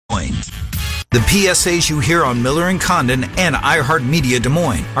Moines. The PSAs you hear on Miller and Condon and iHeartMedia Des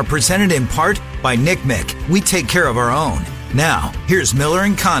Moines are presented in part by Nick Mick. We take care of our own. Now, here's Miller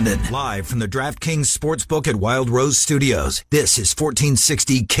and Condon, live from the DraftKings Sportsbook at Wild Rose Studios. This is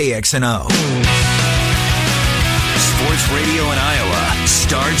 1460 KXNO. Sports radio in Iowa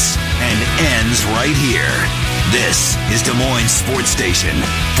starts and ends right here. This is Des Moines Sports Station,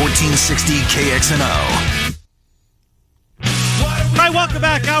 1460 KXNO. All right, welcome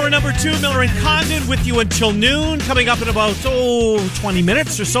back. Hour number 2, Miller and Condon with you until noon. Coming up in about 20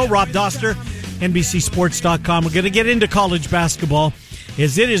 minutes or so, Rob Doster, NBCSports.com. We're going to get into college basketball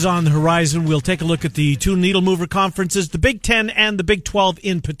as it is on the horizon. We'll take a look at the two needle mover conferences, the Big Ten and the Big 12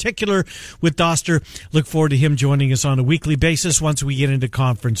 in particular with Doster. Look forward to him joining us on a weekly basis once we get into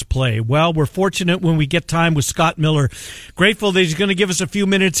conference play. Well, we're fortunate when we get time with Scott Miller. Grateful that he's going to give us a few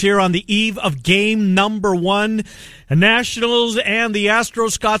minutes here on the eve of game number 1. The Nationals and the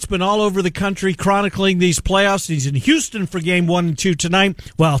Astros. Scott's been all over the country chronicling these playoffs. He's in Houston for game 1 and 2 tonight.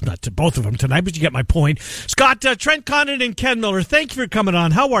 Well, not to both of them tonight, but you get my point. Scott, Trent Condon and Ken Miller, thank you for coming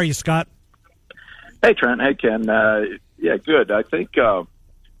on. How are you, Scott? Hey, Trent. Hey, Ken. Yeah, good. I think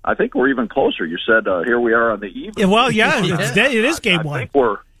we're even closer. You said here we are on the eve. Yeah, well, yeah, it is game 1. I think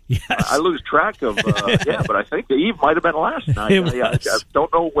we're. Yes. I lose track of, but I think the eve might have been last night. I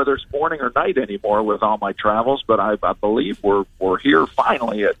don't know whether it's morning or night anymore with all my travels, but I believe we're here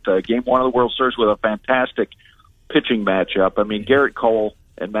finally at Game 1 of the World Series with a fantastic pitching matchup. I mean, Garrett Cole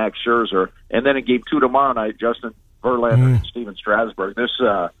and Max Scherzer, and then in Game 2 tomorrow night, Justin Verlander and Steven Strasburg. This,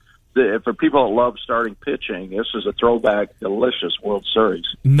 for people that love starting pitching, this is a throwback, delicious World Series.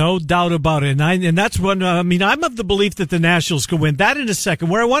 No doubt about it. And that's one, I'm of the belief that the Nationals can win. That in a second.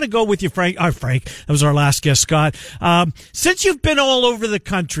 Where I want to go with you, Frank, that was our last guest, Scott. Since you've been all over the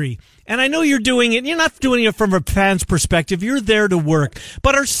country, and I know you're doing it, you're not doing it from a fan's perspective, you're there to work.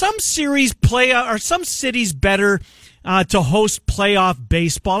 But are some cities better to host playoff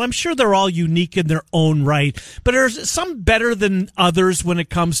baseball? I'm sure they're all unique in their own right, but are some better than others when it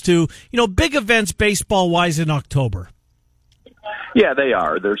comes to, big events baseball-wise in October? Yeah, they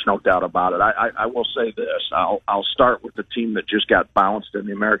are. There's no doubt about it. I will say this. I'll start with the team that just got bounced in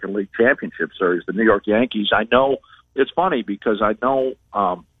the American League Championship Series, the New York Yankees. I know it's funny because I know,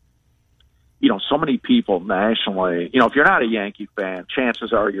 so many people nationally, if you're not a Yankee fan,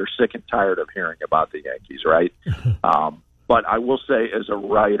 chances are you're sick and tired of hearing about the Yankees, right? But I will say as a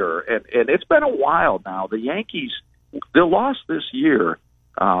writer, and it's been a while now, the Yankees, their loss this year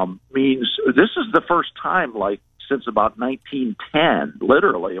means this is the first time, since about 1910,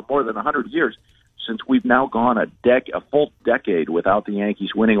 literally, more than 100 years, since we've now gone a full decade without the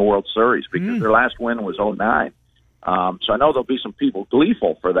Yankees winning a World Series because their last win was 2009. So I know there'll be some people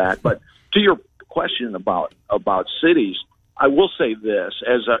gleeful for that, but to your question about cities, I will say this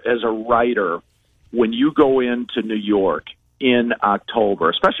as a writer, when you go into New York in October,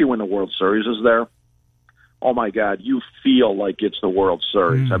 especially when the World Series is there, oh my God, you feel like it's the World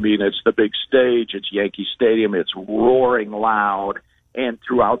Series. I mean, it's the big stage, it's Yankee Stadium, it's roaring loud, and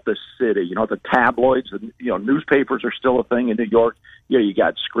throughout the city, the tabloids, newspapers are still a thing in New York. You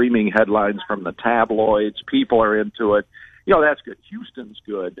got screaming headlines from the tabloids. People are into it. That's good. Houston's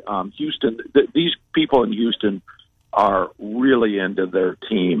good. These people in Houston are really into their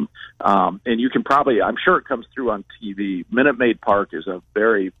team. And you can probably, I'm sure it comes through on TV. Minute Maid Park is a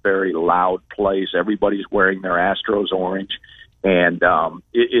very, very loud place. Everybody's wearing their Astros orange. And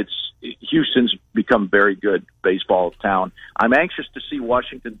Houston's become a very good baseball town. I'm anxious to see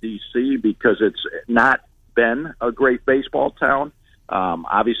Washington, D.C. because it's not been a great baseball town.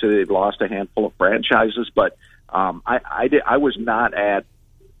 Obviously, they've lost a handful of franchises, but I was not at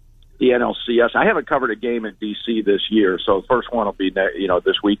the NLCS. I haven't covered a game in D.C. this year, so the first one will be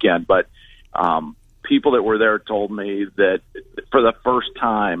this weekend. But people that were there told me that for the first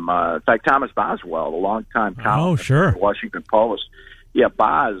time, in fact, Thomas Boswell, the longtime columnist for the Washington Post,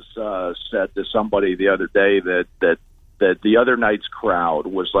 Boz said to somebody the other day that the other night's crowd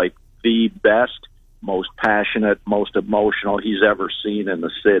was like the best, most passionate, most emotional he's ever seen in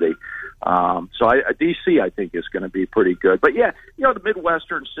the city. So D.C., I think, is going to be pretty good. But, the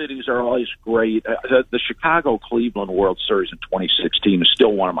Midwestern cities are always great. The Chicago-Cleveland World Series in 2016 is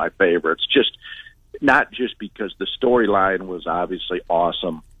still one of my favorites, not just because the storyline was obviously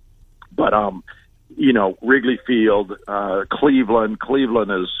awesome, but, Wrigley Field, Cleveland.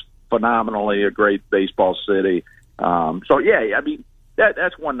 Cleveland is phenomenally a great baseball city.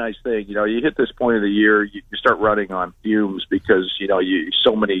 That's one nice thing. You hit this point of the year, you start running on fumes because,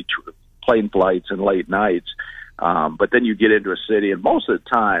 so many plane flights and late nights. But then you get into a city, and most of the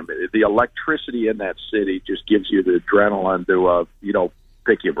time, the electricity in that city just gives you the adrenaline to,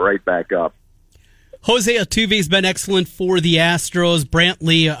 pick you right back up. Jose Altuve's been excellent for the Astros.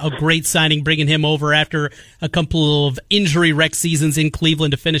 Brantley, a great signing, bringing him over after a couple of injury-wrecked seasons in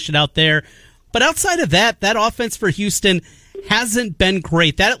Cleveland to finish it out there. But outside of that offense for Houston hasn't been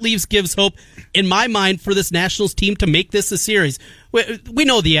great. That at least gives hope, in my mind, for this Nationals team to make this a series. We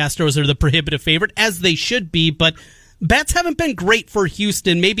know the Astros are the prohibitive favorite, as they should be, but bats haven't been great for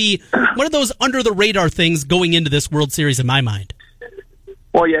Houston. Maybe one of those under-the-radar things going into this World Series, in my mind.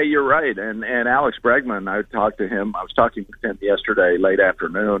 Well, yeah, you're right. And Alex Bregman, I talked to him. I was talking with him yesterday, late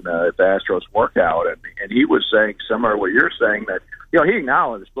afternoon, at the Astros workout, and he was saying similar to what you're saying, that he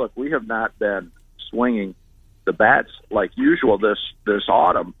acknowledged, look, we have not been swinging the bats like usual this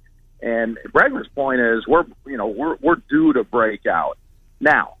autumn. And Bregman's point is we're due to break out.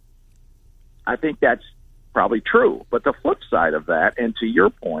 Now, I think that's probably true, but the flip side of that, and to your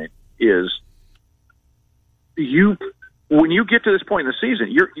point, is when you get to this point in the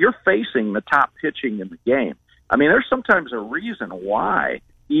season, you're facing the top pitching in the game. I mean, there's sometimes a reason why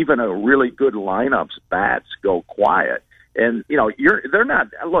even a really good lineup's bats go quiet. And they're not.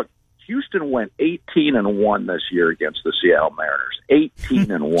 Look, Houston went 18-1 this year against the Seattle Mariners.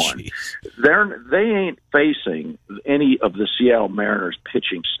 18-1. They ain't facing any of the Seattle Mariners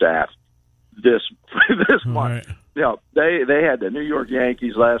pitching staff this month. Right. They had the New York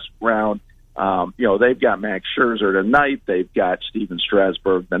Yankees last round. They've got Max Scherzer tonight. They've got Steven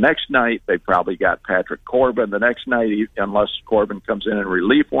Strasburg the next night. They probably got Patrick Corbin the next night, unless Corbin comes in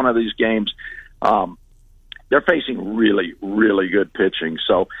relief one of these games. They're facing really, really good pitching.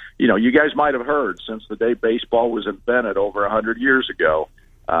 So, you guys might have heard since the day baseball was invented over 100 years ago,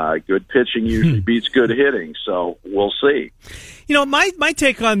 good pitching usually beats good hitting. So we'll see. My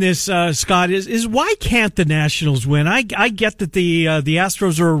take on this, Scott, is why can't the Nationals win? I get that the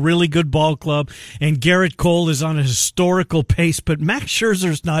Astros are a really good ball club, and Garrett Cole is on a historical pace, but Max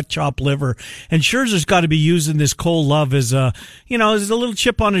Scherzer's not chopped liver, and Scherzer's got to be using this Cole love as a little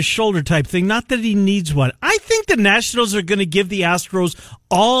chip on his shoulder type thing. Not that he needs one. I think the Nationals are going to give the Astros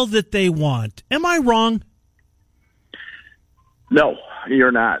all that they want. Am I wrong? No,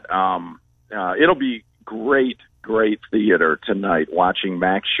 you're not. It'll be great theater tonight watching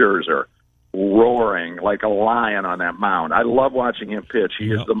Max Scherzer roaring like a lion on that mound. I love watching him pitch.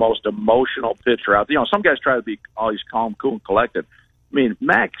 He is the most emotional pitcher out there. Some guys try to be always calm, cool, and collected. I mean,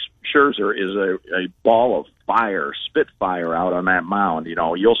 Max Scherzer is a ball of fire, spitfire out on that mound.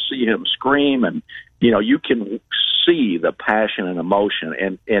 You'll see him scream, and you can see the passion and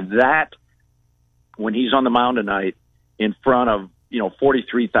emotion, and that when he's on the mound tonight in front of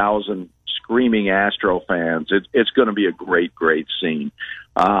 43,000 screaming Astro fans, it's going to be a great scene.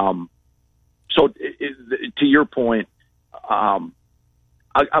 So to your point, I'll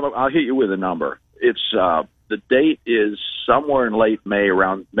hit you with a number. It's the date is somewhere in late May,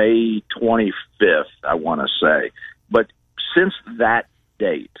 around May 25th, I want to say. But since that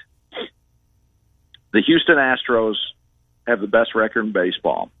date, the Houston Astros have the best record in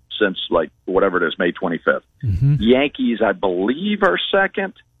baseball since, whatever it is, May 25th. Mm-hmm. Yankees, I believe, are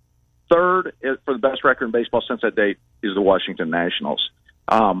second. Third for the best record in baseball since that date is the Washington Nationals.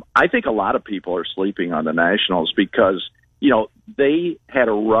 I think a lot of people are sleeping on the Nationals because, they had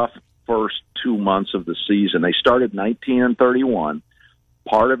a rough first 2 months of the season. They started 19-31.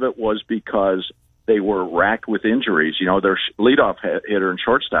 Part of it was because they were racked with injuries. Their leadoff hitter and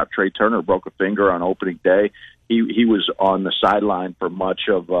shortstop, Trey Turner, broke a finger on opening day. He was on the sideline for much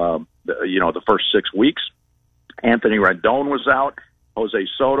of the first 6 weeks. Anthony Rendon was out. Jose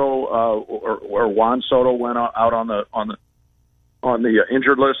Soto or Juan Soto went out on the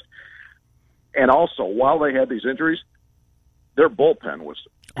injured list. And also, while they had these injuries, their bullpen was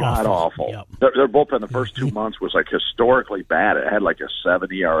god awful. Yep. Their bullpen the first 2 months was historically bad. It had a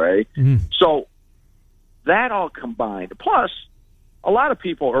 7 ERA. Mm-hmm. So that all combined, plus a lot of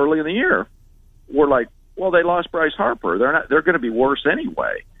people early in the year were like, well, they lost Bryce Harper. They're going to be worse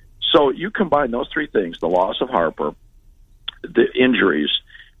anyway. So you combine those three things: the loss of Harper, the injuries,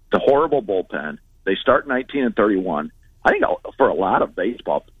 the horrible bullpen. They start 19-31. I think for a lot of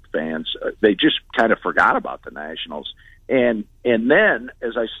baseball fans, they just kind of forgot about the Nationals. And then,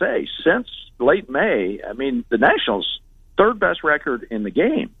 as I say, since late May, I mean, the Nationals' third best record in the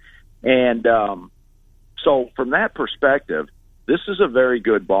game. And so from that perspective, this is a very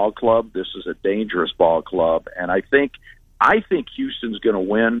good ball club. This is a dangerous ball club. And I think Houston's going to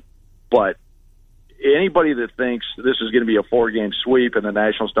win, but anybody that thinks this is going to be a 4-game sweep and the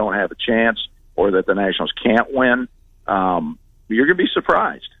Nationals don't have a chance, or that the Nationals can't win, you're going to be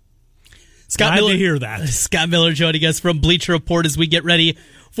surprised. Scott Glad Miller, to hear that. Scott Miller joining us from Bleacher Report as we get ready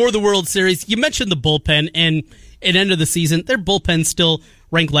for the World Series. You mentioned the bullpen, and at the end of the season, their bullpen still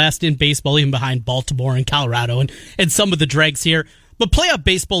ranked last in baseball, even behind Baltimore and Colorado and some of the dregs here. But playoff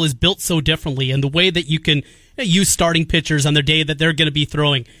baseball is built so differently, and the way that you can use starting pitchers on their day that they're going to be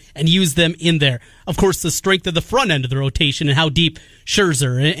throwing and use them in there. Of course, the strength of the front end of the rotation and how deep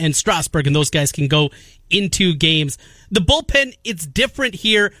Scherzer and Strasburg and those guys can go into games. The bullpen, it's different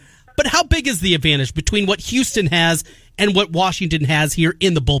here, but how big is the advantage between what Houston has and what Washington has here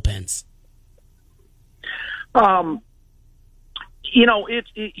in the bullpens?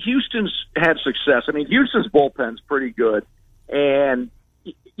 Houston's had success. I mean, Houston's bullpen's pretty good. And,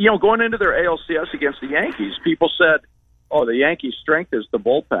 going into their ALCS against the Yankees, people said, oh, the Yankees' strength is the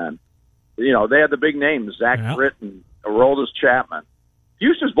bullpen. They had the big names, Zach Britton, Aroldis Chapman.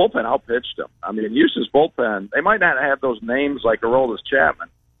 Houston's bullpen outpitched them. I mean, Houston's bullpen, they might not have those names like Aroldis Chapman,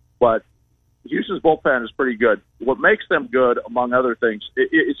 but Houston's bullpen is pretty good. What makes them good, among other things,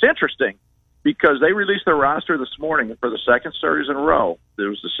 it's interesting because they released their roster this morning for the second series in a row. It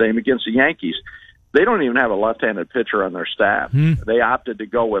was the same against the Yankees. They don't even have a left-handed pitcher on their staff. They opted to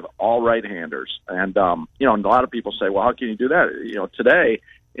go with all right-handers. And, and a lot of people say, well, how can you do that?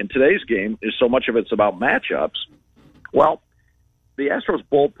 In today's game, so much of it's about matchups. Well, the Astros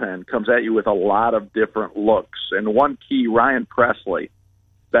bullpen comes at you with a lot of different looks. And one key, Ryan Presley,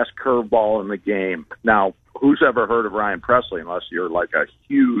 best curveball in the game. Now, who's ever heard of Ryan Presley unless you're like a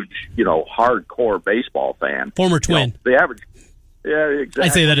huge, hardcore baseball fan? Former Twin. The average. Yeah, exactly. I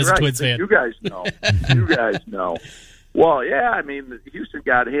say that as a Twins fan. You guys know. Well, yeah, I mean, Houston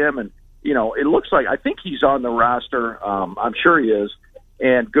got him, and, it looks like, I think he's on the roster. I'm sure he is,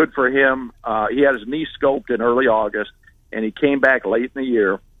 and good for him. He had his knee scoped in early August, and he came back late in the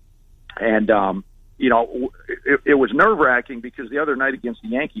year. And, it was nerve-wracking because the other night against the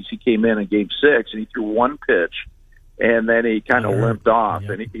Yankees, he came in Game 6, and he threw one pitch, and then he kind of limped off,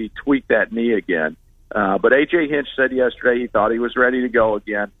 and he tweaked that knee again. But A.J. Hinch said yesterday he thought he was ready to go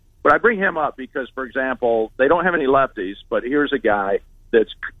again. But I bring him up because, for example, they don't have any lefties, but here's a guy that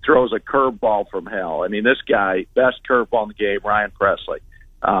throws a curveball from hell. I mean, this guy, best curveball in the game, Ryan Presley.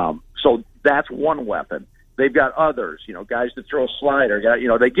 So that's one weapon. They've got others, guys that throw a slider.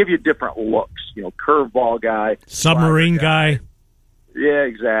 They give you different looks. Curveball guy, submarine guy. Yeah,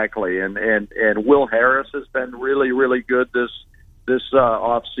 exactly. And Will Harris has been really, really good this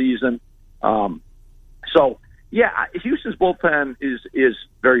off season. So, yeah, Houston's bullpen is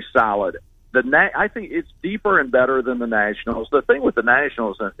very solid. I think it's deeper and better than the Nationals. The thing with the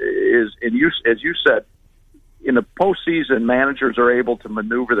Nationals is, as you said, in the postseason, managers are able to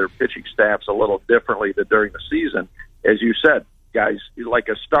maneuver their pitching staffs a little differently than during the season. As you said, guys like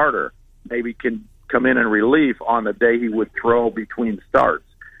a starter maybe can come in relief on the day he would throw between starts.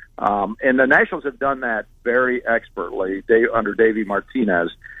 And the Nationals have done that very expertly under Davey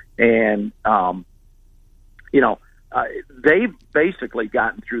Martinez. And, they've basically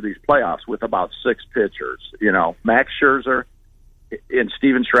gotten through these playoffs with about 6 pitchers. Max Scherzer and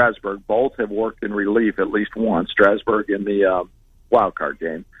Steven Strasburg both have worked in relief at least once. Strasburg in the wild card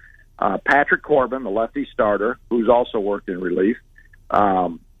game. Patrick Corbin, the lefty starter, who's also worked in relief.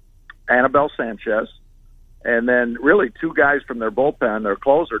 Anibal Sanchez. And then really 2 guys from their bullpen, their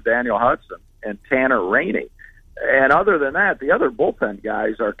closer, Daniel Hudson and Tanner Rainey. And other than that, the other bullpen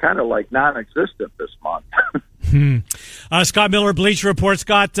guys are kind of like non-existent this month. Scott Miller, Bleacher Report.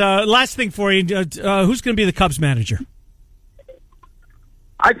 Scott, last thing for you. Who's going to be the Cubs manager?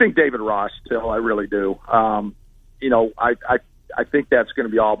 I think David Ross still. I really do. I think that's going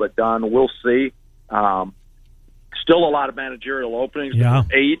to be all but done. We'll see. Still a lot of managerial openings. Yeah.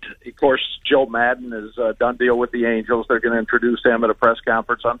 8. Of course, Joe Madden is a done deal with the Angels. They're going to introduce him at a press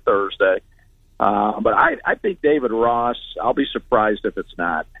conference on Thursday. But I think David Ross, I'll be surprised if it's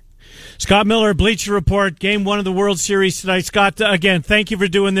not. Scott Miller, Bleacher Report, Game 1 of the World Series tonight. Scott, again, thank you for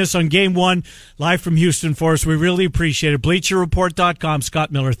doing this on Game 1, live from Houston for us. We really appreciate it. BleacherReport.com,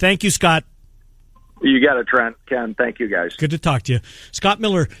 Scott Miller. Thank you, Scott. You got it, Trent. Ken, thank you, guys. Good to talk to you. Scott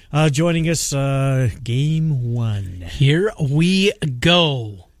Miller joining us, Game 1. Here we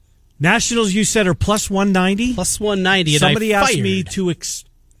go. Nationals, you said, are plus 190? Plus 190. Somebody asked me to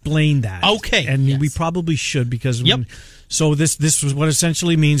explain that. Okay. And we probably should because so this was what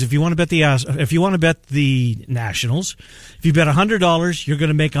essentially means if you want to bet the Nationals, if you bet $100, you're going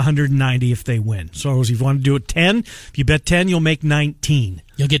to make $190 if they win. So if you want to do it 10, if you bet 10, you'll make $19.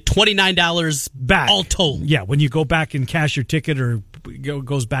 You'll get $29 back all told. Yeah, when you go back and cash your ticket or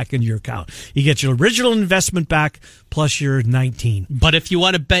goes back into your account, you get your original investment back plus your 19. But if you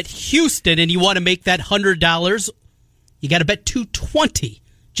want to bet Houston and you want to make that $100, you got to bet $220.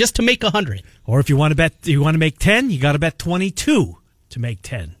 Just to make 100. Or if you want to make 10, you got to bet 22 to make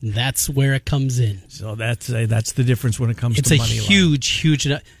 10. That's where it comes in. So that's the difference when it comes to money line. It's a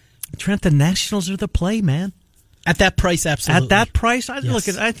huge. Trent, the Nationals are the play, man. At that price, absolutely. At that price,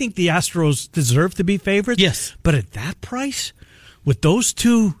 I think the Astros deserve to be favorites. Yes. But at that price, with those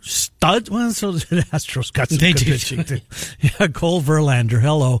two studs, well, so the Astros got some good pitching too. Yeah, Cole Verlander,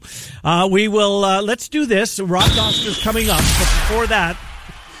 hello. We will, let's do this. Rob Doster's coming up, but before that,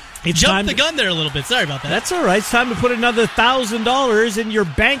 it's Jumped the gun there a little bit. Sorry about that. That's all right. It's time to put another $1,000 in your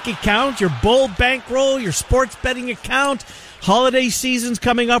bank account, your Bull bankroll, your sports betting account. Holiday season's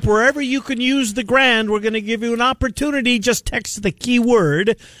coming up. Wherever you can use the grand, we're going to give you an opportunity. Just text the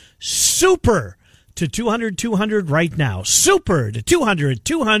keyword SUPER to 200-200 right now. SUPER to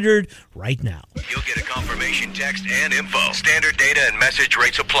 200-200 right now. You'll get a confirmation text and info. Standard data and message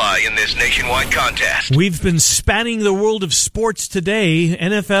rates apply in this nationwide contest. We've been spanning the world of sports today.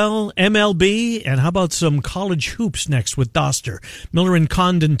 NFL, MLB, and how about some college hoops next with Doster. Miller and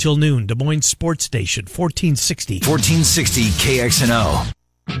Condon till noon. Des Moines Sports Station, 1460. 1460 KXNO.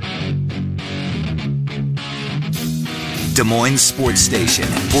 Des Moines Sports Station,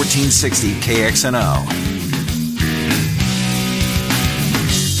 1460 KXNO.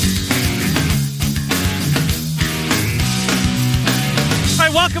 All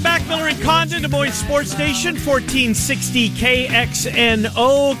right, welcome back, Miller and Condon, Des Moines Sports Station, 1460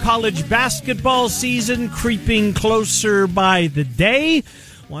 KXNO. College basketball season creeping closer by the day.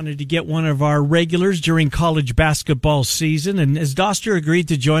 Wanted to get one of our regulars during college basketball season, and has Doster agreed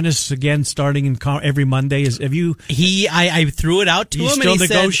to join us again starting in every Monday? I threw it out to him. Still and he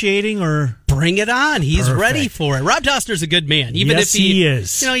negotiating, said, or bring it on? He's Perfect. ready for it. Rob Doster's a good man, even yes, if he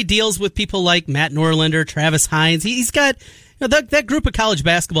is. He deals with people like Matt Norlander, Travis Hines. He's got. That group of college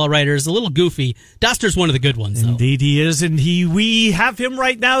basketball writers is a little goofy. Doster's one of the good ones, though. Indeed he is, and we have him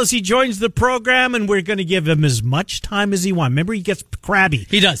right now as he joins the program, and we're going to give him as much time as he wants. Remember, he gets crabby.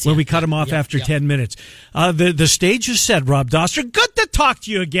 He does. When we cut him off after 10 minutes. The stage is set, Rob Doster. Good to talk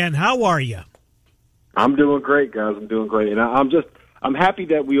to you again. How are you? I'm doing great, guys. I'm doing great. And I'm happy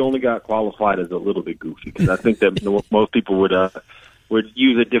that we only got qualified as a little bit goofy, because I think that most people would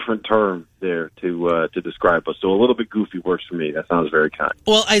use a different term there to describe us. So a little bit goofy works for me. That sounds very kind.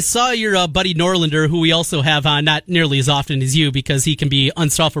 Well, I saw your buddy Norlander, who we also have on not nearly as often as you because he can be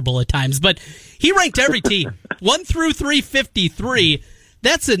insufferable at times, but he ranked every team 1 through 353.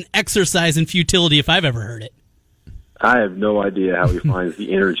 That's an exercise in futility if I've ever heard it. I have no idea how he finds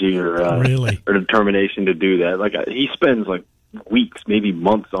the energy or determination to do that. Like, he spends like weeks, maybe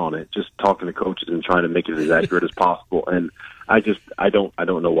months on it, just talking to coaches and trying to make it as accurate as possible. And I don't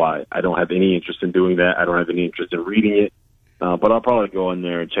know why. I don't have any interest in doing that. I don't have any interest in reading it. But I'll probably go in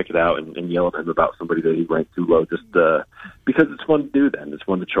there and check it out and yell at him about somebody that he ranked too low, just because it's fun to do that, and it's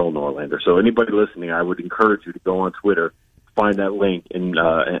fun to troll Norlander. So anybody listening, I would encourage you to go on Twitter, find that link, and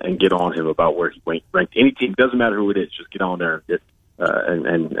get on him about where he ranked any team. Doesn't matter who it is, just get on there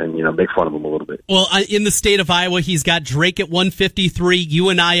and make fun of him a little bit. Well, in the state of Iowa, he's got Drake at 153,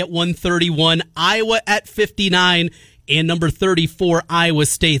 UNI at 131, Iowa at 59, and number 34, Iowa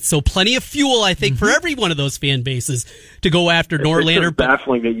State. So plenty of fuel, I think, for every one of those fan bases to go after Norlander. It's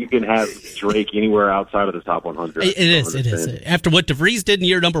baffling that you can have Drake anywhere outside of the top 100. It is. After what DeVries did in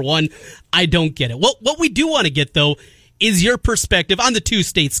year number 1, I don't get it. Well, what we do want to get, though, is your perspective on the two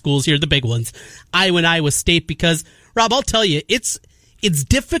state schools here, the big ones, Iowa and Iowa State, because, Rob, I'll tell you, it's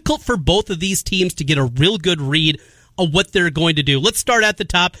difficult for both of these teams to get a real good read of what they're going to do. Let's start at the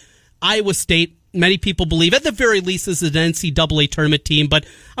top. Iowa State, many people believe, at the very least, is an NCAA tournament team, but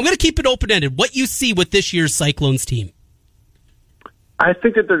I'm going to keep it open-ended. What you see with this year's Cyclones team? I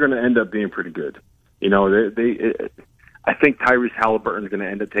think that they're going to end up being pretty good. I think Tyrese Halliburton is going to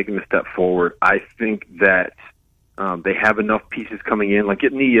end up taking a step forward. I think that they have enough pieces coming in, like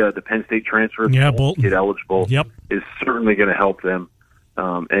getting the Penn State transfer, get eligible, is certainly going to help them.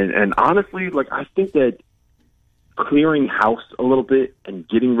 And honestly, like, I think that clearing house a little bit and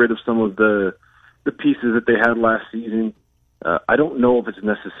getting rid of some of the pieces that they had last season, I don't know if it's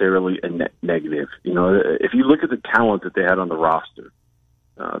necessarily a negative. If you look at the talent that they had on the roster,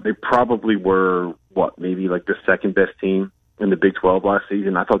 they probably were, maybe like the second best team in the Big 12 last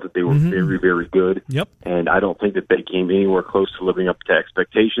season. I thought that they were very, very good. Yep. And I don't think that they came anywhere close to living up to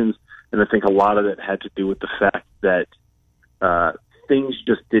expectations. And I think a lot of that had to do with the fact that things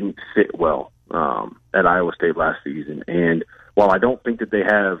just didn't fit well at Iowa State last season. And while I don't think that they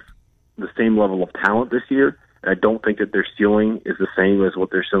have the same level of talent this year, and I don't think that their ceiling is the same as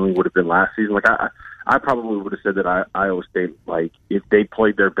what their ceiling would have been last season. Like, I probably would have said that Iowa State, like, if they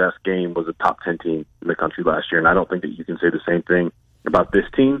played their best game, was a top 10 team in the country last year. And I don't think that you can say the same thing about this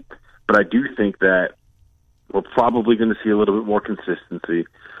team. But I do think that We're probably going to see a little bit more consistency.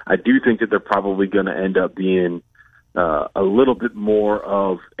 I do think that they're probably going to end up being a little bit more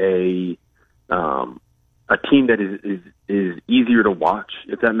of a team that is easier to watch,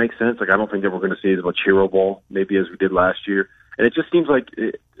 if that makes sense. Like, I don't think that we're going to see as much hero ball maybe as we did last year. And it just seems like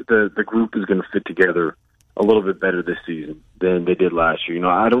the group is going to fit together a little bit better this season than they did last year.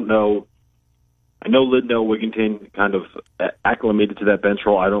 I don't know. I know Lindell Wigginton kind of acclimated to that bench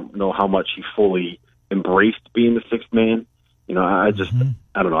role. I don't know how much he fully embraced being the sixth man.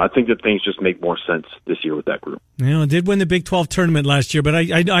 I don't know. I think that things just make more sense this year with that group. It did win the Big 12 tournament last year, but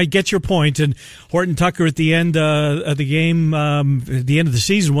I get your point. And Horton Tucker at the end of the game, at the end of the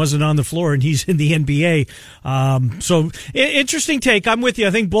season, wasn't on the floor, and he's in the NBA. So interesting take. I'm with you.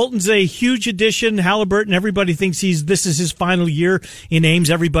 I think Bolton's a huge addition. Halliburton, everybody thinks this is his final year in Ames.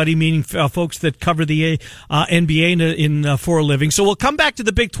 Everybody, meaning folks that cover the NBA for a living. So we'll come back to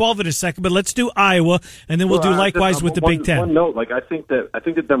the Big 12 in a second, but let's do Iowa, and then we'll do likewise with the Big 10. One note, I think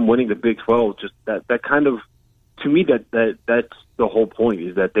that them winning the Big 12, just that kind of, to me, that's the whole point,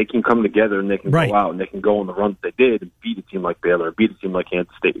 is that they can come together and they can go out and they can go on the run that they did and beat a team like Baylor, beat a team like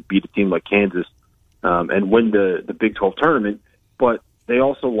Kansas State, beat a team like Kansas, and win the Big 12 tournament. But they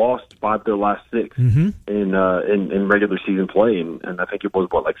also lost 5 of their last 6 in regular season play, and I think it was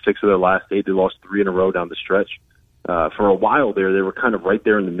 6 of their last 8. They lost 3 in a row down the stretch. For a while there, they were kind of right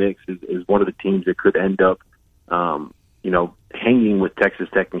there in the mix as one of the teams that could end up hanging with Texas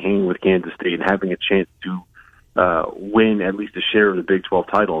Tech and hanging with Kansas State and having a chance to win at least a share of the Big 12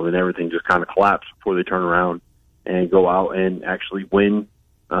 title, and then everything just kind of collapsed before they turn around and go out and actually win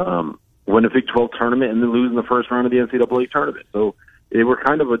a Big 12 tournament and then lose in the first round of the NCAA tournament. So they were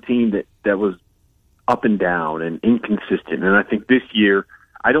kind of a team that was up and down and inconsistent. And I think this year,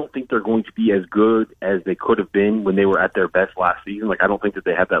 I don't think they're going to be as good as they could have been when they were at their best last season. I don't think that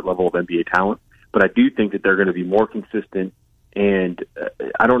they have that level of NBA talent, but I do think that they're going to be more consistent. And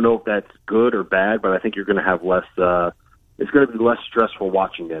I don't know if that's good or bad, but I think you're going to have less. It's going to be less stressful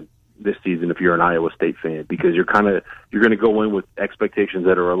watching them this season if you're an Iowa State fan, because you're going to go in with expectations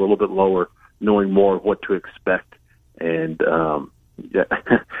that are a little bit lower, knowing more of what to expect. And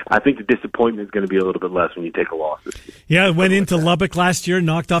I think the disappointment is going to be a little bit less when you take a loss this year. Yeah, went into Lubbock last year,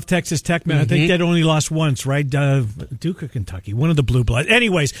 knocked off Texas Tech. Man, I think they'd only lost once, right? Duke or Kentucky, one of the blue bloods.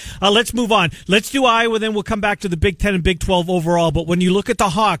 Anyways, let's move on. Let's do Iowa, then we'll come back to the Big 10 and Big 12 overall. But when you look at the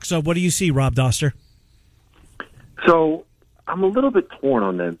Hawks, what do you see, Rob Doster? So I'm a little bit torn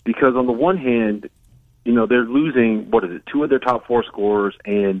on them because on the one hand, they're losing, 2 of their top 4 scorers,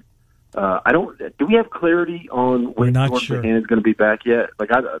 and do we have clarity on when George McCann is going to be back yet?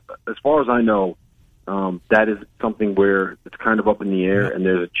 As far as I know, that is something where it's kind of up in the air, and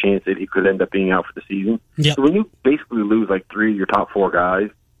there's a chance that he could end up being out for the season. Yep. So when you basically lose 3 of your top 4 guys,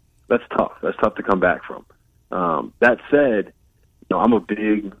 that's tough. That's tough to come back from. That said, I'm a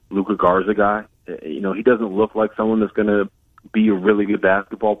big Luka Garza guy. He doesn't look like someone that's going to be a really good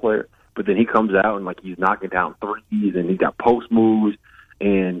basketball player, but then he comes out and he's knocking down threes, and he's got post moves.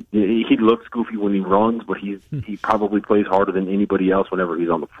 And he looks goofy when he runs, but he probably plays harder than anybody else whenever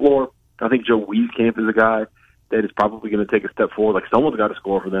he's on the floor. I think Joe Wieskamp is a guy that is probably going to take a step forward. Someone's got to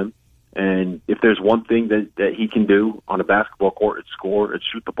score for them. And if there's one thing that he can do on a basketball court, it's score, it's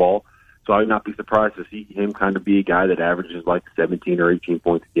shoot the ball. So I would not be surprised to see him kind of be a guy that averages 17 or 18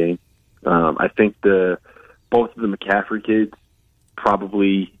 points a game. I think both of the McCaffrey kids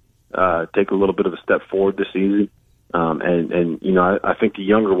probably take a little bit of a step forward this season. I think the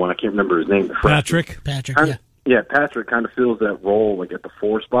younger one, I can't remember his name. Patrick, yeah. Patrick kind of fills that role at the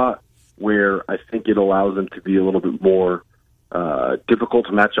 4 spot, where I think it allows them to be a little bit more difficult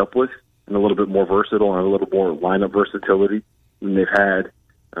to match up with, and a little bit more versatile, and a little more lineup versatility than they've had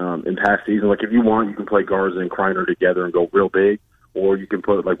in past seasons. If you want, you can play Garza and Kreiner together and go real big, or you can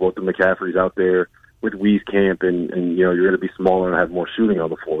put both the McCaffreys out there with Wieskamp, and you're going to be smaller and have more shooting on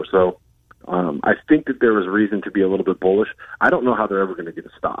the floor. So. I think that there is reason to be a little bit bullish. I don't know how they're ever going to get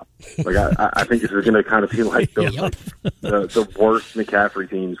a stop. I think it's going to kind of be like those, the worst McCaffrey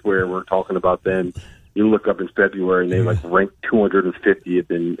teams where we're talking about them. You look up in February and they rank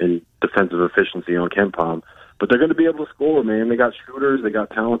 250th in defensive efficiency on KenPom. But they're going to be able to score, man. They got shooters, they got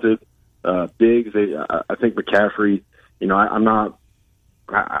talented bigs. I think McCaffrey. I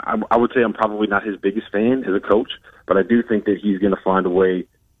would say I'm probably not his biggest fan as a coach, but I do think that he's going to find a way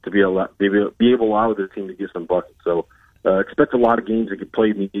to be able to allow the team to get some buckets. So expect a lot of games that get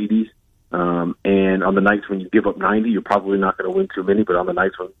played in the 80s. And on the nights when you give up 90, you're probably not going to win too many. But on the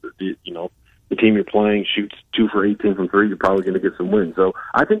nights when the team you're playing shoots 2 for 18 from 3, you're probably going to get some wins. So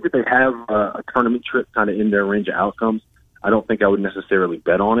I think that they have a tournament trip kind of in their range of outcomes. I don't think I would necessarily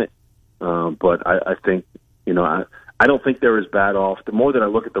bet on it, but I think I don't think they're as bad off. The more that I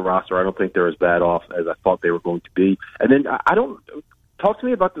look at the roster, I don't think they're as bad off as I thought they were going to be. And then I don't talk to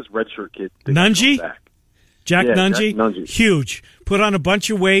me about this redshirt kid. Nungy? Jack Nungy, huge. Put on a bunch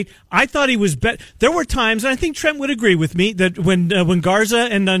of weight. I thought he was better. There were times, and I think Trent would agree with me, that when Garza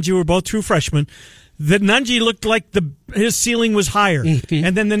and Nungy were both true freshmen, that Nungy looked like his ceiling was higher. Mm-hmm.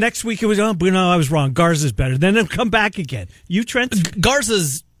 And then the next week it was, I was wrong. Garza's better. Then it'll come back again. You, Trent?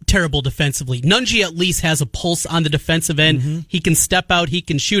 Garza's terrible defensively. Nungy at least has a pulse on the defensive end. Mm-hmm. He can step out. He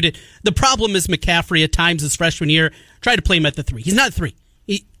can shoot it. The problem is McCaffrey at times his freshman year tried to play him at the 3. He's not a 3.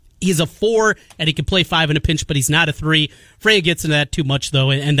 He's a 4, and he can play 5 in a pinch, but he's not a 3. Freya gets into that too much, though,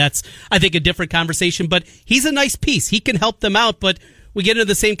 and that's, I think, a different conversation. But he's a nice piece. He can help them out, but we get into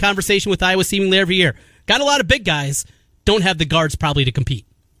the same conversation with Iowa seemingly every year. Got a lot of big guys, don't have the guards probably to compete.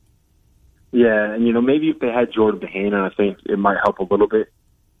 Yeah, and, maybe if they had Jordan Bohannon, I think it might help a little bit.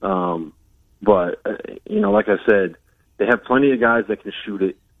 But like I said, they have plenty of guys that can shoot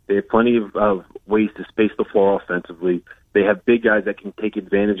it. They have plenty of ways to space the floor offensively. They have big guys that can take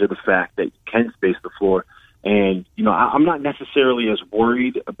advantage of the fact that you can space the floor. And, I'm not necessarily as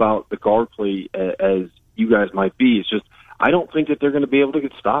worried about the guard play as you guys might be. It's just I don't think that they're going to be able to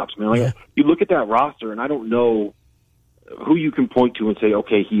get stops, man. You look at that roster, and I don't know who you can point to and say,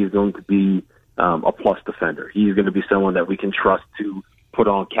 okay, he is going to be a plus defender. He's going to be someone that we can trust to put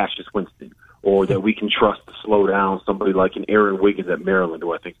on Cassius Winston, or that we can trust to slow down somebody like an Aaron Wiggins at Maryland,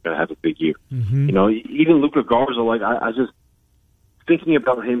 who I think is going to have a big year. Mm-hmm. Even Luka Garza, I just thinking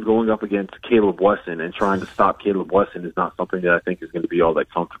about him going up against Caleb Wesson and trying to stop Caleb Wesson is not something that I think is going to be all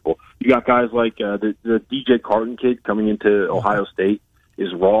that comfortable. You got guys like the DJ Carton kid coming into Ohio State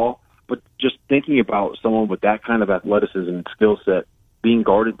is raw, but just thinking about someone with that kind of athleticism and skill set being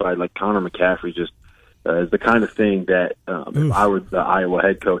guarded by like Connor McCaffrey just is the kind of thing that if I were the Iowa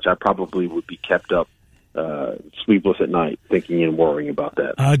head coach, I probably would be kept up sleepless at night thinking and worrying about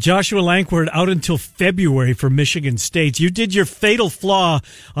that. Joshua Lankward out until February for Michigan State. You did your fatal flaw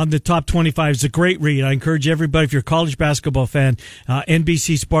on the top 25. It's a great read. I encourage everybody, if you're a college basketball fan,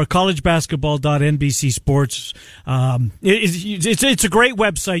 NBC Sport, collegebasketball.NBC Sports. It's a great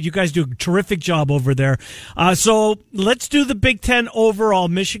website. You guys do a terrific job over there. So let's do the Big Ten overall.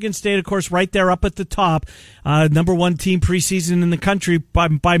 Michigan State, of course, right there up at the top. Number 1 team preseason in the country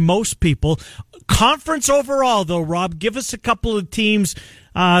by most people. Conference overall, though, Rob, give us a couple of teams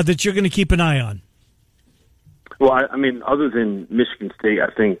that you're going to keep an eye on. Well, I mean, other than Michigan State, I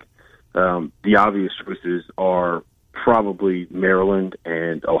think the obvious choices are probably Maryland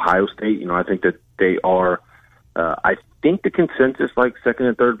and Ohio State. I think that they are, I think the consensus, like second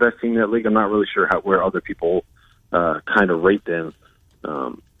and third best team in that league. I'm not really sure where other people kind of rate them.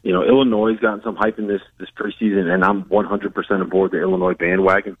 Illinois has gotten some hype in this preseason, and I'm 100% aboard the Illinois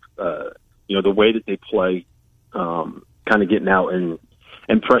bandwagon. The way that they play, kind of getting out and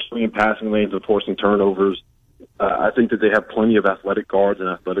pressuring and passing lanes and forcing turnovers. I think that they have plenty of athletic guards and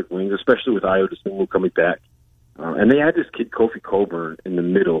athletic wings, especially with Ayo Dosunmu coming back. And they had this kid, Kofi Coburn, in the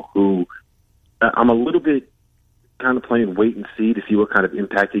middle, who I'm a little bit kind of playing wait and see to see what kind of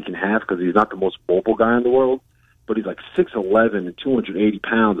impact he can have, because he's not the most mobile guy in the world, but he's like 6'11" and 280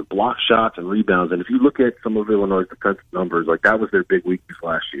 pounds of block shots and rebounds. And if you look at some of Illinois' defensive numbers, like that was their big weakness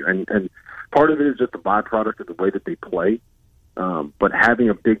last year. And part of it is just a byproduct of the way that they play. But having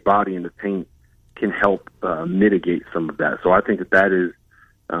a big body in the paint can help mitigate some of that. So I think that is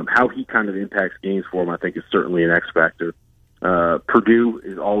how he kind of impacts games for him. I think is certainly an X factor. Purdue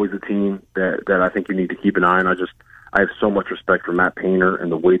is always a team that I think you need to keep an eye on. I have so much respect for Matt Painter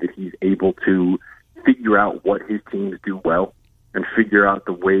and the way that he's able to figure out what his teams do well and figure out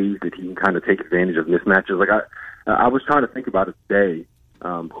the ways that he can kind of take advantage of mismatches. Like I was trying to think about it today.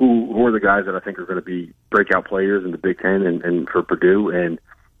 Who are the guys that I think are going to be breakout players in the Big Ten and for Purdue? And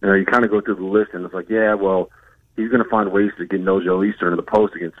you kind of go through the list, and it's like, yeah, well, he's going to find ways to get Nojo Eastern in the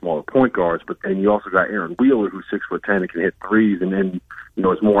post against smaller point guards. But then you also got Aaron Wheeler, who's 6'10" and can hit threes, and then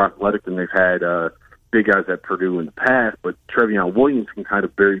is more athletic than they've had big guys at Purdue in the past. But Trevion Williams can kind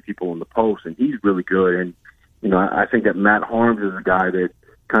of bury people in the post, and he's really good. And I think that Matt Harms is a guy that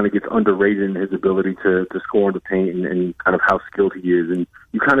kind of gets underrated in his ability to score in the paint and kind of how skilled he is. And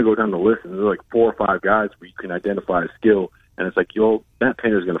you kind of go down the list, and there's like 4 or 5 guys where you can identify a skill, and it's like, Matt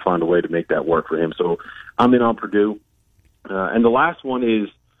Painter's going to find a way to make that work for him. So I'm in on Purdue. And the last one is,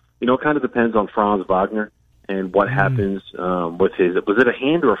 it kind of depends on Franz Wagner and what happens with his, was it a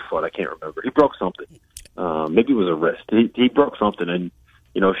hand or a foot? I can't remember. He broke something. Maybe it was a wrist. He broke something. And,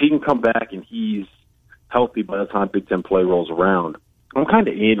 if he can come back and he's healthy by the time Big Ten play rolls around, I'm kind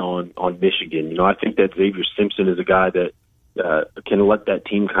of in on Michigan. I think that Xavier Simpson is a guy that can let that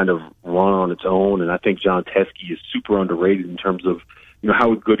team kind of run on its own. And I think John Teske is super underrated in terms of,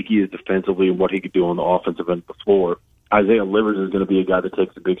 how good he is defensively and what he could do on the offensive end of the floor. Isaiah Livers is going to be a guy that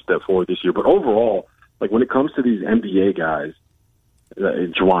takes a big step forward this year. But overall, like when it comes to these NBA guys,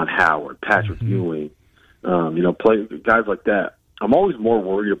 Juwan Howard, Patrick Ewing, play guys like that, I'm always more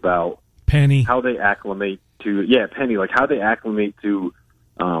worried about Penny, how they acclimate to Penny, like how they acclimate to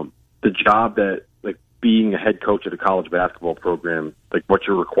the job that, like, being a head coach at a college basketball program, like what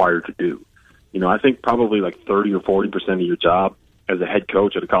you're required to do. I think probably like 30 or 40% of your job as a head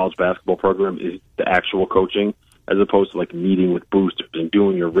coach at a college basketball program is the actual coaching, as opposed to like meeting with boosters and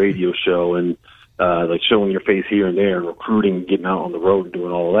doing your radio show and like showing your face here and there and recruiting and getting out on the road and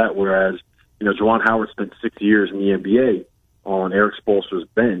doing all of that. Whereas, Juwan Howard spent 6 years in the NBA on Eric Spoelstra's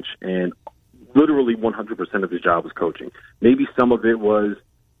bench, and literally 100% of his job was coaching. Maybe some of it was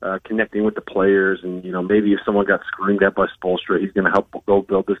connecting with the players, and maybe if someone got screamed at by Spoelstra, he's going to help go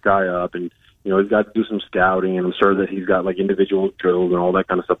build this guy up, and he's got to do some scouting, and I'm sure that he's got like individual drills and all that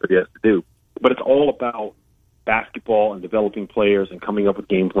kind of stuff that he has to do. But it's all about basketball and developing players and coming up with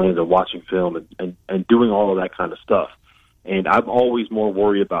game plans and watching film and doing all of that kind of stuff. And I'm always more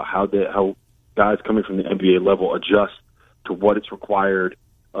worried about how guys coming from the NBA level adjust to what it's required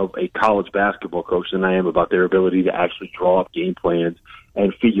of a college basketball coach than I am about their ability to actually draw up game plans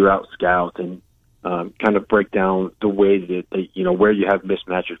and figure out scouts and kind of break down the way that they, where you have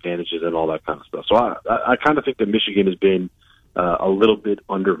mismatch advantages and all that kind of stuff. So I kind of think that Michigan has been a little bit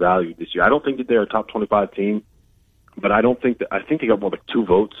undervalued this year. I don't think that they're a top 25 team, but I think they got more like 2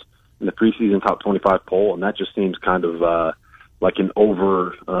 votes in the preseason top 25 poll, and that just seems kind of like an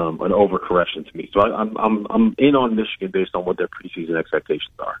overcorrection to me. So I'm in on Michigan based on what their preseason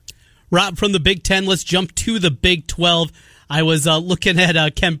expectations are. Rob, from the Big Ten, let's jump to the Big 12. I was looking at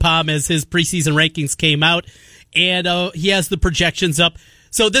KenPom as his preseason rankings came out, and he has the projections up.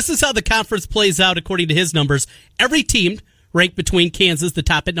 So this is how the conference plays out according to his numbers. Every team ranked between Kansas, the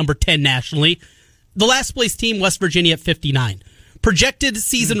top at number 10 nationally. The last place team, West Virginia, at 59. Projected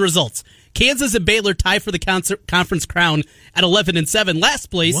season results. Kansas and Baylor tie for the conference crown at 11-7. Last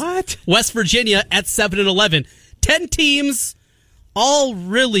place, what? West Virginia at 7-11. 10 teams, all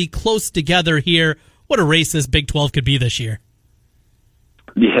really close together here. What a race this Big 12 could be this year.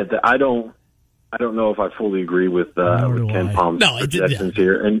 Yeah, I don't know if I fully agree with KenPom's projections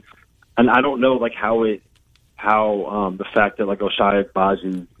here, and I don't know like how the fact that like Ochai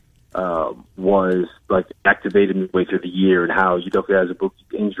Agbaji was like activated midway through the year, and how Udoka has a book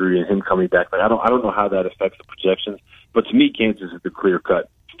injury and him coming back. Like I don't know how that affects the projections, but to me, Kansas is the clear-cut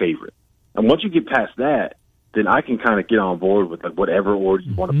favorite. And once you get past that, then I can kind of get on board with like whatever order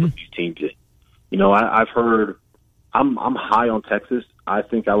you want to put these teams in. I've heard I'm high on Texas. I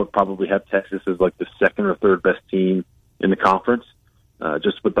think I would probably have Texas as like the second or third best team in the conference,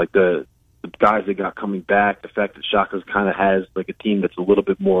 just with like the guys they got coming back, the fact that Shaka's kind of has like a team that's a little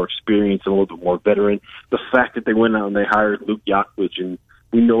bit more experienced and a little bit more veteran, the fact that they went out and they hired Luke Yaklich, and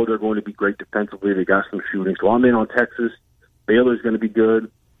we know they're going to be great defensively. They got some shooting. So I'm in on Texas. Baylor's going to be good.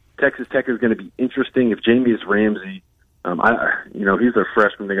 Texas Tech is going to be interesting. If Jamius Ramsey, he's a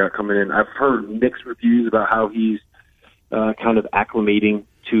freshman they got coming in. I've heard mixed reviews about how he's kind of acclimating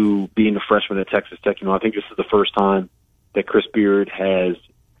to being a freshman at Texas Tech. I think this is the first time that Chris Beard has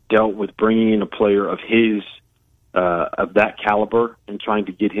dealt with bringing in a player of his of that caliber and trying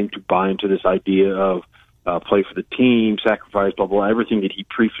to get him to buy into this idea of play for the team, sacrifice, blah, blah, everything that he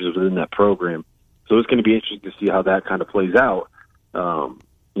preaches within that program. So it's going to be interesting to see how that kind of plays out.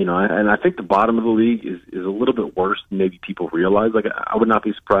 And I think the bottom of the league is a little bit worse than maybe people realize. Like, I would not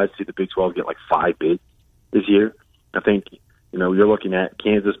be surprised to see the Big 12 get like 5 bids this year. I think, you're looking at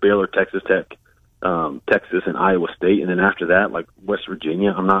Kansas, Baylor, Texas Tech, Texas, and Iowa State. And then after that, like West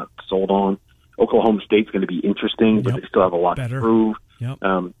Virginia, I'm not sold on. Oklahoma State's going to be interesting, but they still have a lot to prove. Yep.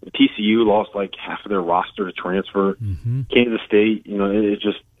 TCU lost like half of their roster to transfer. Mm-hmm. Kansas State, it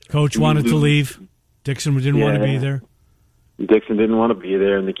just... Coach wanted to leave. Dixon didn't want to be there. Dixon didn't want to be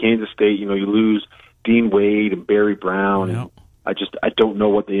there. And the Kansas State, you lose Dean Wade and Barry Brown. Yep. And I don't know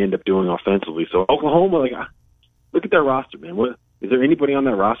what they end up doing offensively. So Oklahoma, like, look at their roster, man. Is there anybody on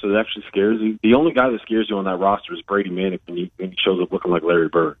that roster that actually scares you? The only guy that scares you on that roster is Brady Manick when he shows up looking like Larry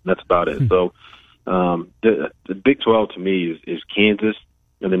Bird. And that's about it. So the Big 12 to me is Kansas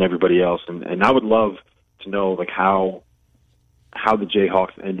and then everybody else. And I would love to know like how the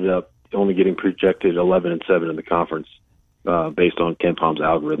Jayhawks ended up only getting projected 11-7 in the conference based on KenPom's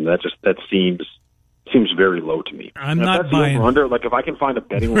algorithm. That seems very low to me. I'm not buying over-under. Like if I can find a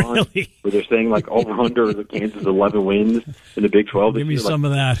betting line where they're saying like over-under the Kansas 11 wins in the Big 12, give me some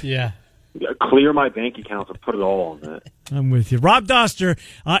of that. Yeah. clear my bank accounts and put it all on that. I'm with you. Rob Doster,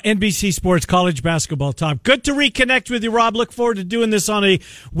 NBC Sports College Basketball Talk. Good to reconnect with you, Rob. Look forward to doing this on a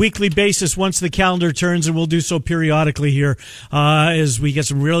weekly basis once the calendar turns, and we'll do so periodically here as we get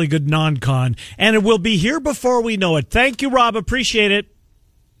some really good non-con. And it will be here before we know it. Thank you, Rob. Appreciate it.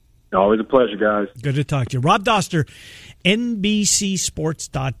 Always a pleasure, guys. Good to talk to you. Rob Doster,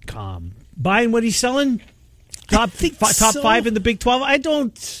 NBCSports.com. Buying what he's selling? Top five in the Big 12? I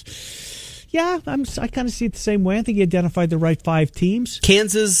don't... Yeah, I kind of see it the same way. I think he identified the right 5 teams.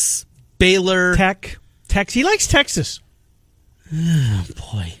 Kansas, Baylor. Texas. He likes Texas. Oh,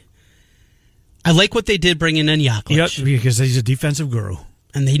 boy. I like what they did bringing in Yaklich. Yep, because he's a defensive guru.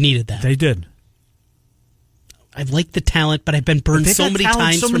 And they needed that. They did. I like the talent, but I've been burned so many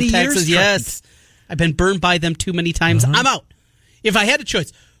times from Texas. Yes. I've been burned by them too many times. I'm out. If I had a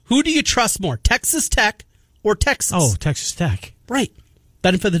choice, who do you trust more, Texas Tech or Texas? Oh, Texas Tech. Right.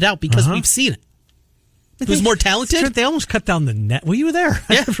 Benefit of the doubt because we've seen it. Who's more talented? They almost cut down the net. Well, you were there. Yeah.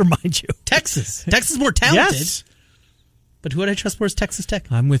 I have to remind you. Texas. Texas is more talented. Yes. But who would I trust more is Texas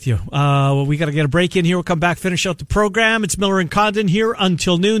Tech. I'm with you. Well, we got to get a break in here. We'll come back, finish out the program. It's Miller and Condon here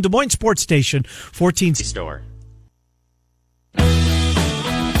until noon. Des Moines Sports Station, 1460. Store.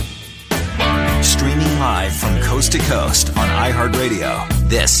 Streaming live from coast to coast on iHeartRadio.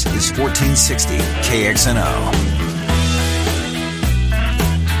 This is 1460 KXNO.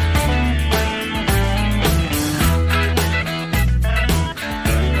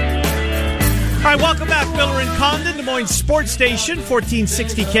 All right, welcome back, Miller and Condon, Des Moines Sports Station,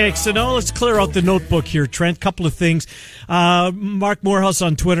 1460 KXNO. Let's clear out the notebook here, Trent. Couple of things. Mark Morehouse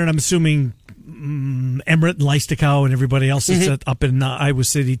on Twitter, and I'm assuming Emmerich and Leistikow and everybody else is up in Iowa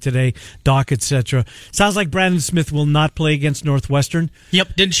City today, Doc, etc. Sounds like Brandon Smith will not play against Northwestern.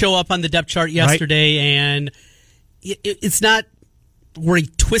 Yep, didn't show up on the depth chart yesterday, right. And it's not where he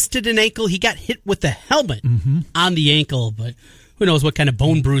twisted an ankle. He got hit with the helmet on the ankle, but who knows what kind of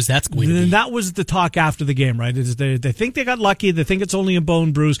bone bruise that's going to be. And that was the talk after the game, right? Is they think they got lucky. They think it's only a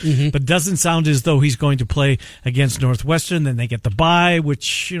bone bruise, but it doesn't sound as though he's going to play against Northwestern. Then they get the bye,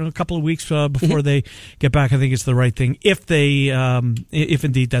 which, a couple of weeks before they get back, I think it's the right thing. If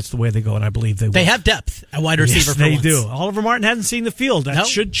indeed that's the way they go, and I believe they will. They have depth at wide receiver. Yes, they do. Oliver Martin hasn't seen the field. That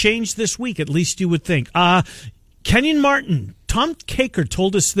should change this week, at least you would think. Kenyon Martin, Tom Caker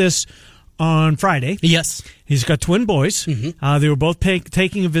told us this on Friday. Yes. He's got twin boys. They were both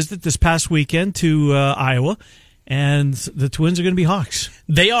taking a visit this past weekend to Iowa, and the twins are going to be Hawks.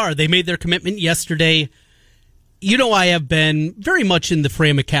 They are. They made their commitment yesterday. I have been very much in the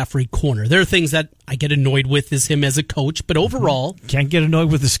Fran McCaffrey corner. There are things that I get annoyed with as him as a coach, but overall... Can't get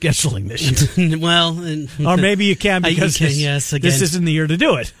annoyed with the scheduling this year. Well... or maybe you can because this isn't the year to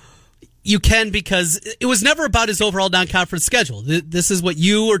do it. You can, because it was never about his overall non-conference schedule. This is what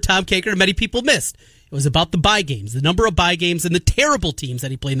you or Tom Caker and many people missed. It was about the bye games, the number of bye games, and the terrible teams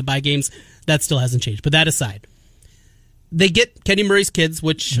that he played in the bye games. That still hasn't changed. But that aside, they get Kenny Murray's kids,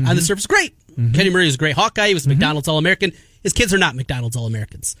 which on the surface is great. Kenny Murray is a great Hawkeye. He was a McDonald's All-American. His kids are not McDonald's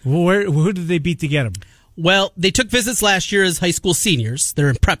All-Americans. Well, who did they beat to get him? Well, they took visits last year as high school seniors. They're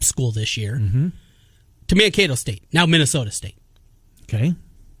in prep school this year. To Mankato State, now Minnesota State. Okay.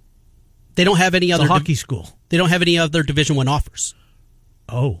 They don't have any other hockey school. They don't have any other Division I offers.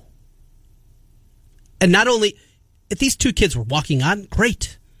 Oh. And not only, if these two kids were walking on,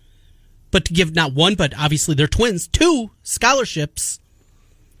 great. But to give not one, but obviously they're twins, 2 scholarships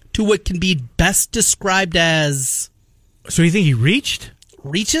to what can be best described as... So you think he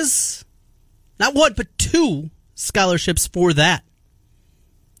reaches? Not 1, but 2 scholarships for that.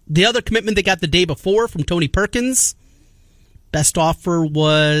 The other commitment they got the day before from Tony Perkins... Best offer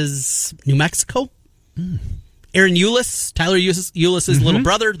was New Mexico. Aaron Eulis, Tyler Eulis' little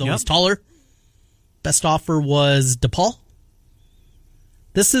brother, though he's taller. Best offer was DePaul.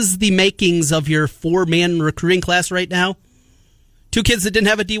 This is the makings of your 4-man recruiting class right now. 2 kids that didn't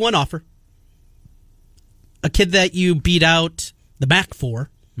have a D1 offer. A kid that you beat out the MAC for.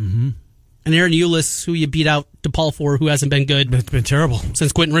 And Aaron Eulis, who you beat out DePaul for, who hasn't been good. It's been terrible.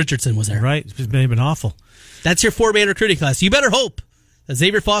 Since Quentin Richardson was there. Right. It's been awful. That's your 4-man recruiting class. You better hope that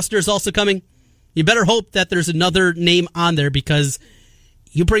Xavier Foster is also coming. You better hope that there's another name on there, because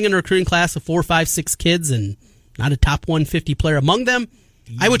you bring in a recruiting class of 4, 5, 6 kids and not a top 150 player among them.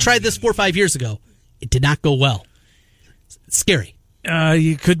 I would try this 4 or 5 years ago. It did not go well. It's scary.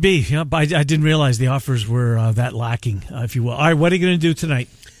 You could be. Yeah, but I didn't realize the offers were that lacking, if you will. All right, what are you going to do tonight?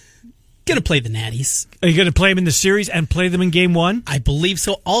 going to play the Natties. Are you going to play them in the series and play them in Game 1? I believe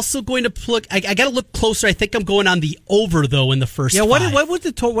so. Also going to look. I got to look closer. I think I'm going on the over though in the first. Yeah. What was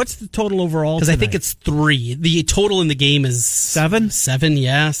the what's the total overall? Because I think it's 3. The total in the game is 7. 7.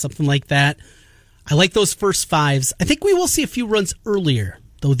 Yeah, something like that. I like those first 5s. I think we will see a few runs earlier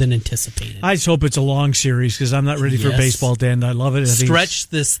though than anticipated. I just hope it's a long series because I'm not ready for baseball, Dan. I love it. Stretch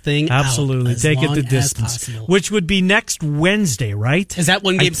this thing absolutely. out Take it the distance, which would be next Wednesday, right? Is that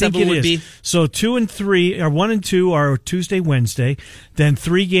when Game 7 would be? So 2 and 3, or 1 and 2 are Tuesday, Wednesday. Then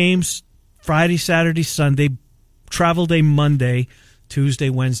 3 games Friday, Saturday, Sunday. Travel day Monday, Tuesday,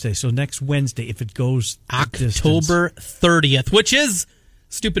 Wednesday. So next Wednesday, if it goes October 30th, which is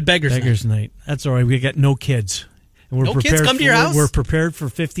Stupid Beggars Night. That's all right. We got no kids. And we're kids come to your house? We're prepared for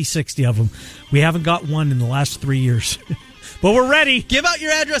 50, 60 of them. We haven't got one in the last 3 years. But we're ready. Give out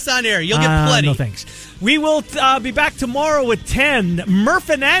your address on air. You'll get plenty. No, thanks. We will be back tomorrow at 10. Murph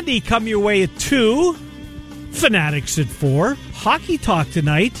and Andy come your way at 2. Fanatics at 4. Hockey Talk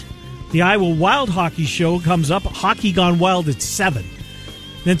tonight. The Iowa Wild Hockey Show comes up. Hockey Gone Wild at 7.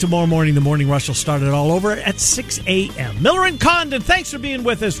 Then tomorrow morning, the Morning Rush will start it all over at 6 a.m. Miller and Condon, thanks for being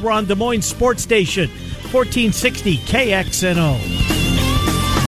with us. We're on Des Moines Sports Station, 1460 KXNO.